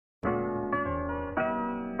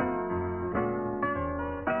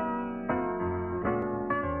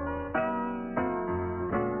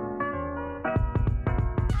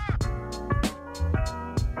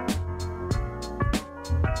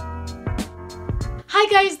Hi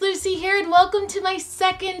guys, Lucy here and welcome to my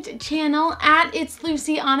second channel at It's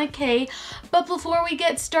Lucy on a K. But before we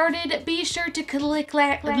get started, be sure to click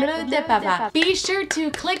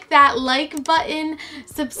that like button,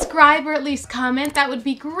 subscribe or at least comment. That would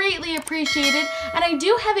be greatly appreciated. And I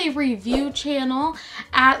do have a review channel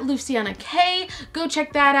at Lucy on a K. Go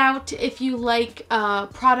check that out if you like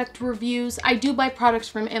product reviews. I do buy products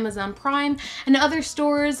from Amazon Prime and other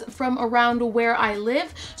stores from around where I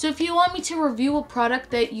live. So if you want me to review a product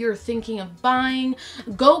that you're thinking of buying,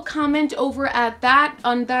 go comment over at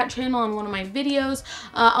on that channel on one of my videos.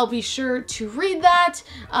 I'll be sure to read that,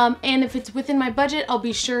 and if it's within my budget, I'll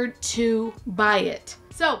be sure to buy it.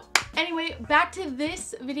 So anyway, back to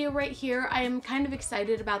this video right here. I am kind of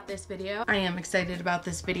excited about this video.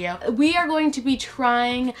 We are going to be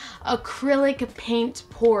trying acrylic paint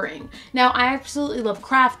pouring. Now, I absolutely love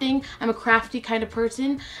crafting. I'm a crafty kind of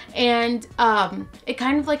person, and it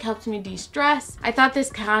kind of like helps me de-stress. I thought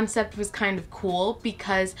this concept was kind of cool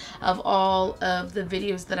because of all of the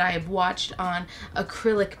videos that I have watched on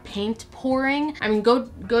acrylic paint pouring. I mean,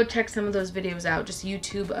 go check some of those videos out. Just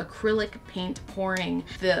YouTube acrylic paint pouring.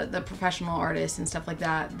 The professional artists and stuff like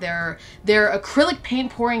that. Their acrylic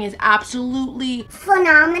paint pouring is absolutely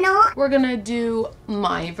phenomenal. We're gonna do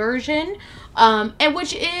my version, and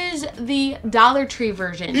which is the Dollar Tree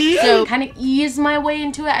version. So kind of ease my way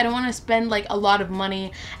into it. I don't want to spend like a lot of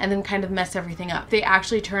money and then kind of mess everything up. If they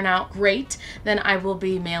actually turn out great, then I will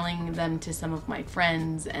be mailing them to some of my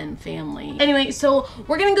friends and family. Anyway, so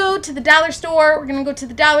we're gonna go to the dollar store, we're gonna go to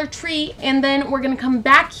the Dollar Tree, and then we're gonna come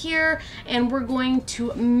back here and we're going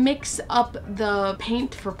to mix up the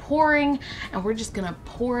paint for pouring, and we're just gonna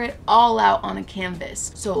pour it all out on a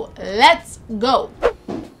canvas. So let's go.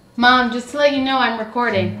 Mom, just to let you know, I'm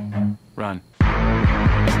recording. Run.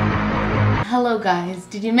 Hello guys,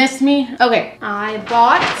 did you miss me? Okay, I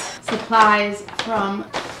bought supplies from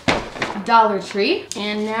Dollar Tree,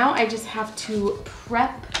 and now I just have to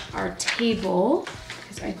prep our table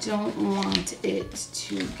because I don't want it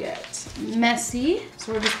to get messy.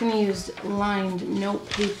 So we're just gonna use lined note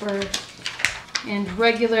paper and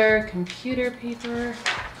regular computer paper.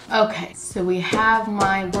 Okay, so we have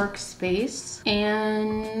my workspace,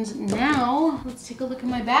 and now let's take a look at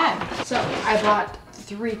my bag. So I bought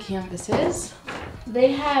 3 canvases.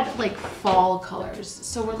 They had like fall colors.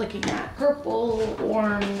 So we're looking at purple,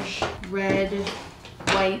 orange, red,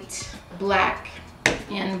 white, black,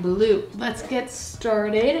 and blue. Let's get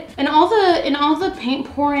started. In all the paint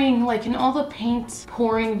pouring, like in all the paint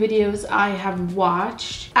pouring videos I have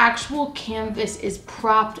watched, actual canvas is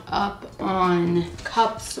propped up on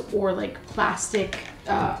cups or like plastic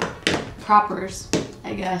proppers,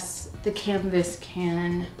 I guess. The canvas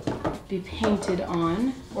can be painted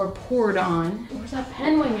on or poured on. Where's that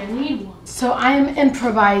pen when you need one? So I'm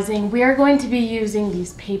improvising. We are going to be using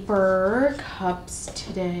these paper cups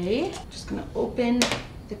today. Just gonna open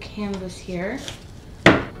the canvas here.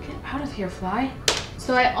 Get out of here, fly.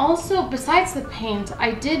 So I also, besides the paint,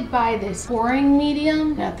 I did buy this pouring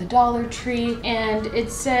medium at the Dollar Tree, and it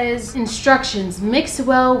says instructions: mix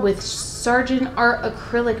well with Sargent Art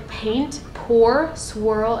acrylic paint, pour,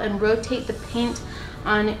 swirl, and rotate the paint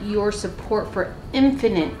on your support for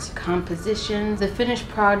infinite compositions. The finished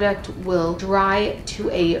product will dry to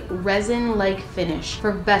a resin-like finish.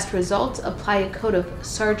 For best results, apply a coat of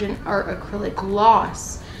Sargent Art acrylic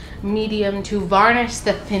gloss medium to varnish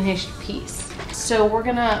the finished piece. So we're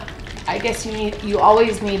gonna, I guess you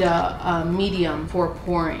always need a medium for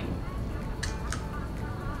pouring.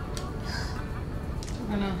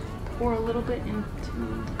 We're gonna pour a little bit into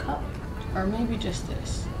the cup, or maybe just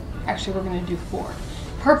this. Actually, we're gonna do 4.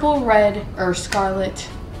 Purple, red, or scarlet,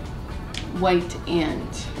 white, and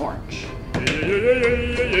orange.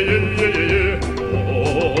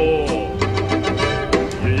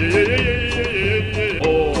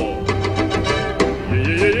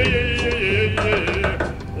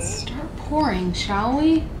 Start pouring, shall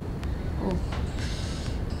we? Oh.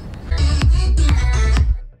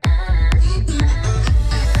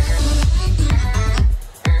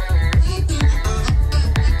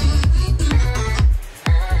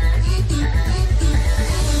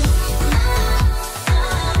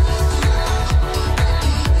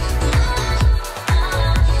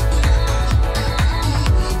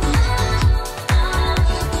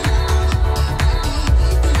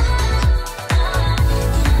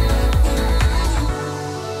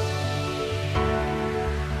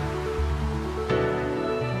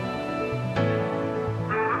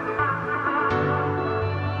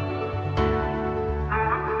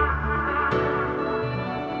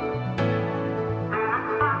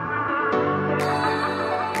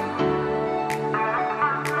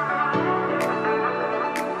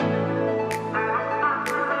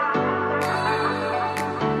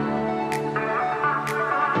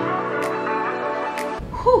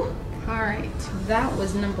 that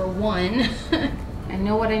was number 1. I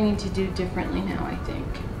know what I need to do differently now, I think.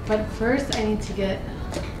 But first I need to get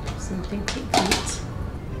something to eat.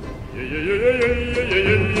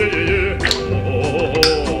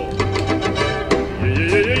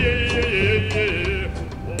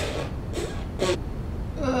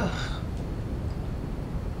 Ugh.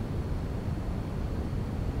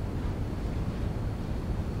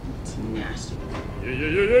 It's nasty.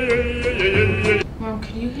 Mom,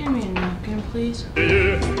 could you hand me a napkin, please?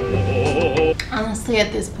 Honestly,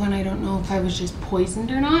 at this point, I don't know if I was just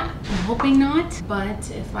poisoned or not. I'm hoping not,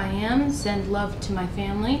 but if I am, send love to my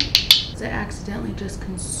family. I accidentally just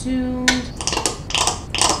consumed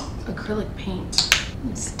acrylic paint.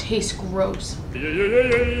 This tastes gross. I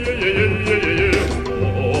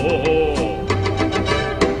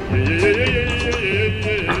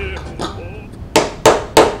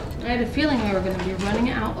had a feeling we were going to be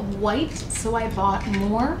running out of white, so I bought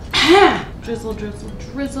more. Drizzle, drizzle,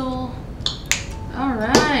 drizzle. All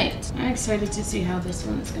right. I'm excited to see how this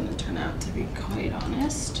one is going to turn out, to be quite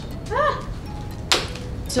honest.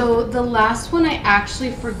 So the last one I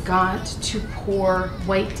actually forgot to pour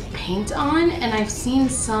white paint on, and I've seen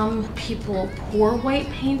some people pour white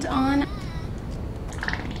paint on.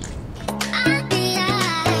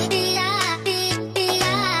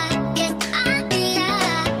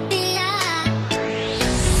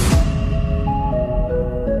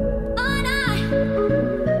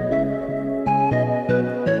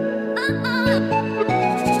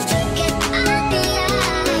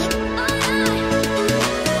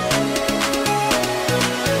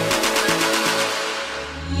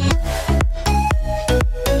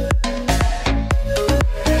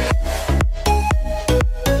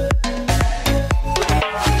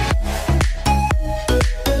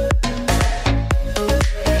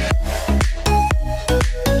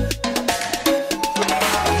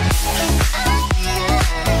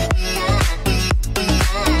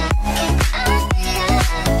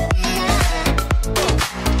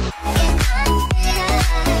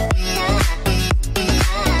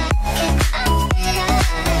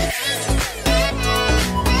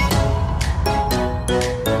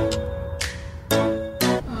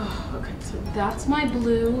 That's my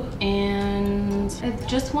blue, and I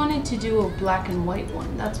just wanted to do a black and white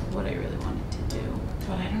one. That's what I really wanted to do.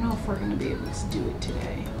 But I don't know if we're gonna be able to do it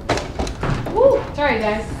today. Woo! Sorry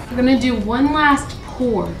guys. We're gonna do one last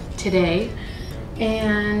pour today,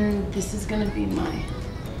 and this is gonna be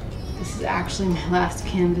this is actually my last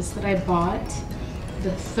canvas that I bought.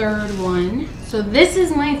 The third one. So this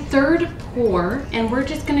is my third pour, and we're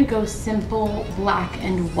just gonna go simple black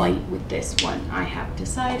and white with this one. I have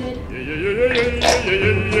decided.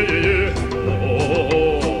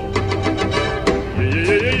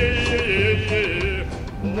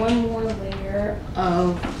 One more layer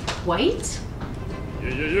of white.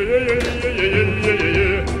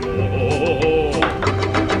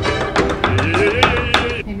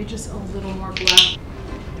 Maybe just a little more black.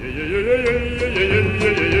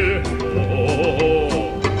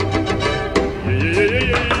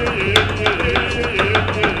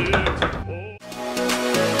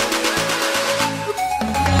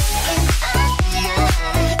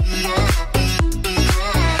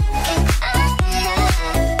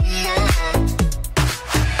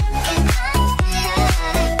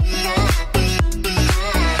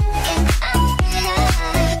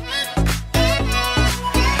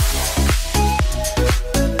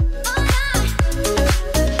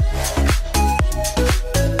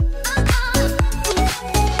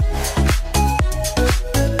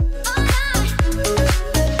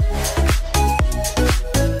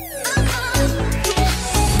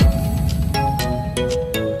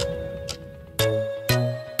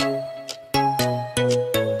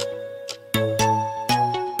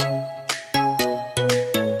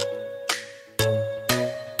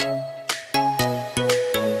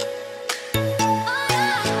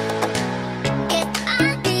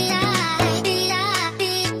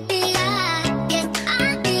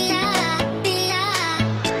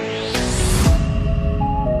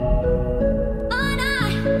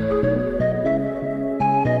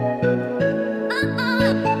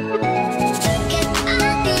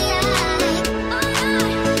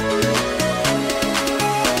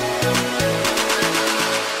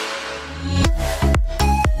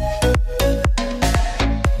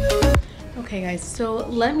 guys, so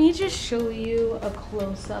let me just show you a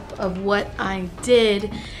close-up of what I did.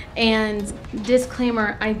 And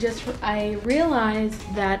disclaimer, I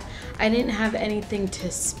realized that I didn't have anything to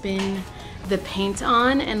spin the paint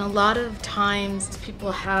on, and a lot of times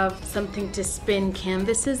people have something to spin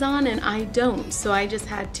canvases on and I don't, so I just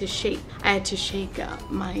had to shake. I had to shake up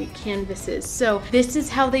my canvases. So this is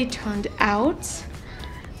how they turned out.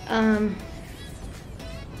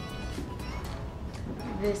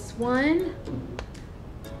 This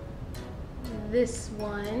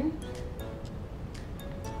one,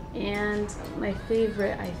 and my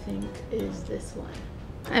favorite, I think, is this one.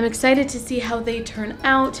 I'm excited to see how they turn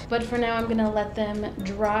out, but for now I'm gonna let them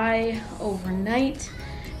dry overnight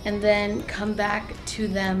and then come back to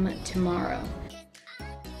them tomorrow.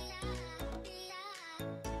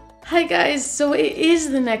 Hi guys, so it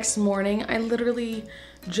is the next morning. I literally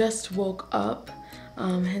just woke up,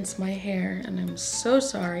 hence my hair, and I'm so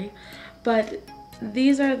sorry, but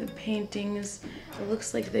these are the paintings. It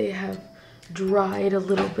looks like they have dried a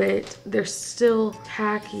little bit. They're still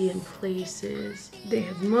tacky in places. They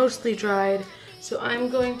have mostly dried, so I'm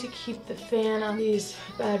going to keep the fan on these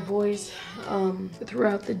bad boys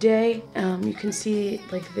throughout the day. You can see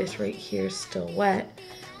like this right here is still wet,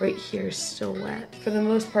 right here is still wet. For the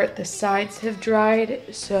most part, the sides have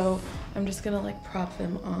dried, so I'm just gonna like prop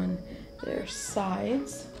them on their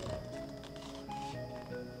sides.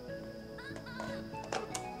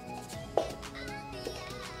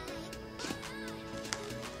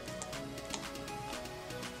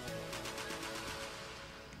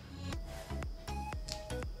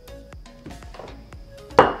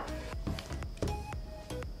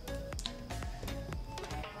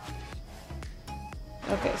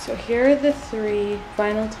 Okay, so here are the three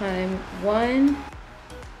final time. 1,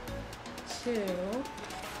 2, and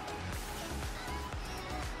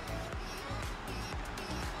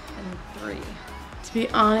 3. To be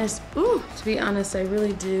honest, I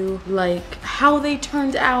really do like how they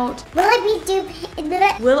turned out.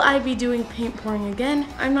 Will I be doing paint pouring again?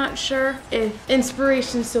 I'm not sure. If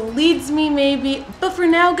inspiration so leads me, maybe. But for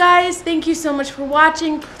now, guys, thank you so much for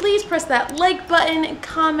watching. Please press that like button,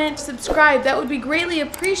 comment, subscribe. That would be greatly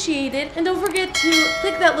appreciated. And don't forget to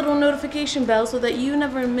click that little notification bell so that you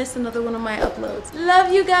never miss another one of my uploads.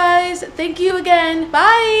 Love you guys. Thank you again.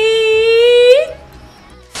 Bye.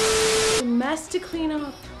 Mess to clean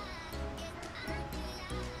up.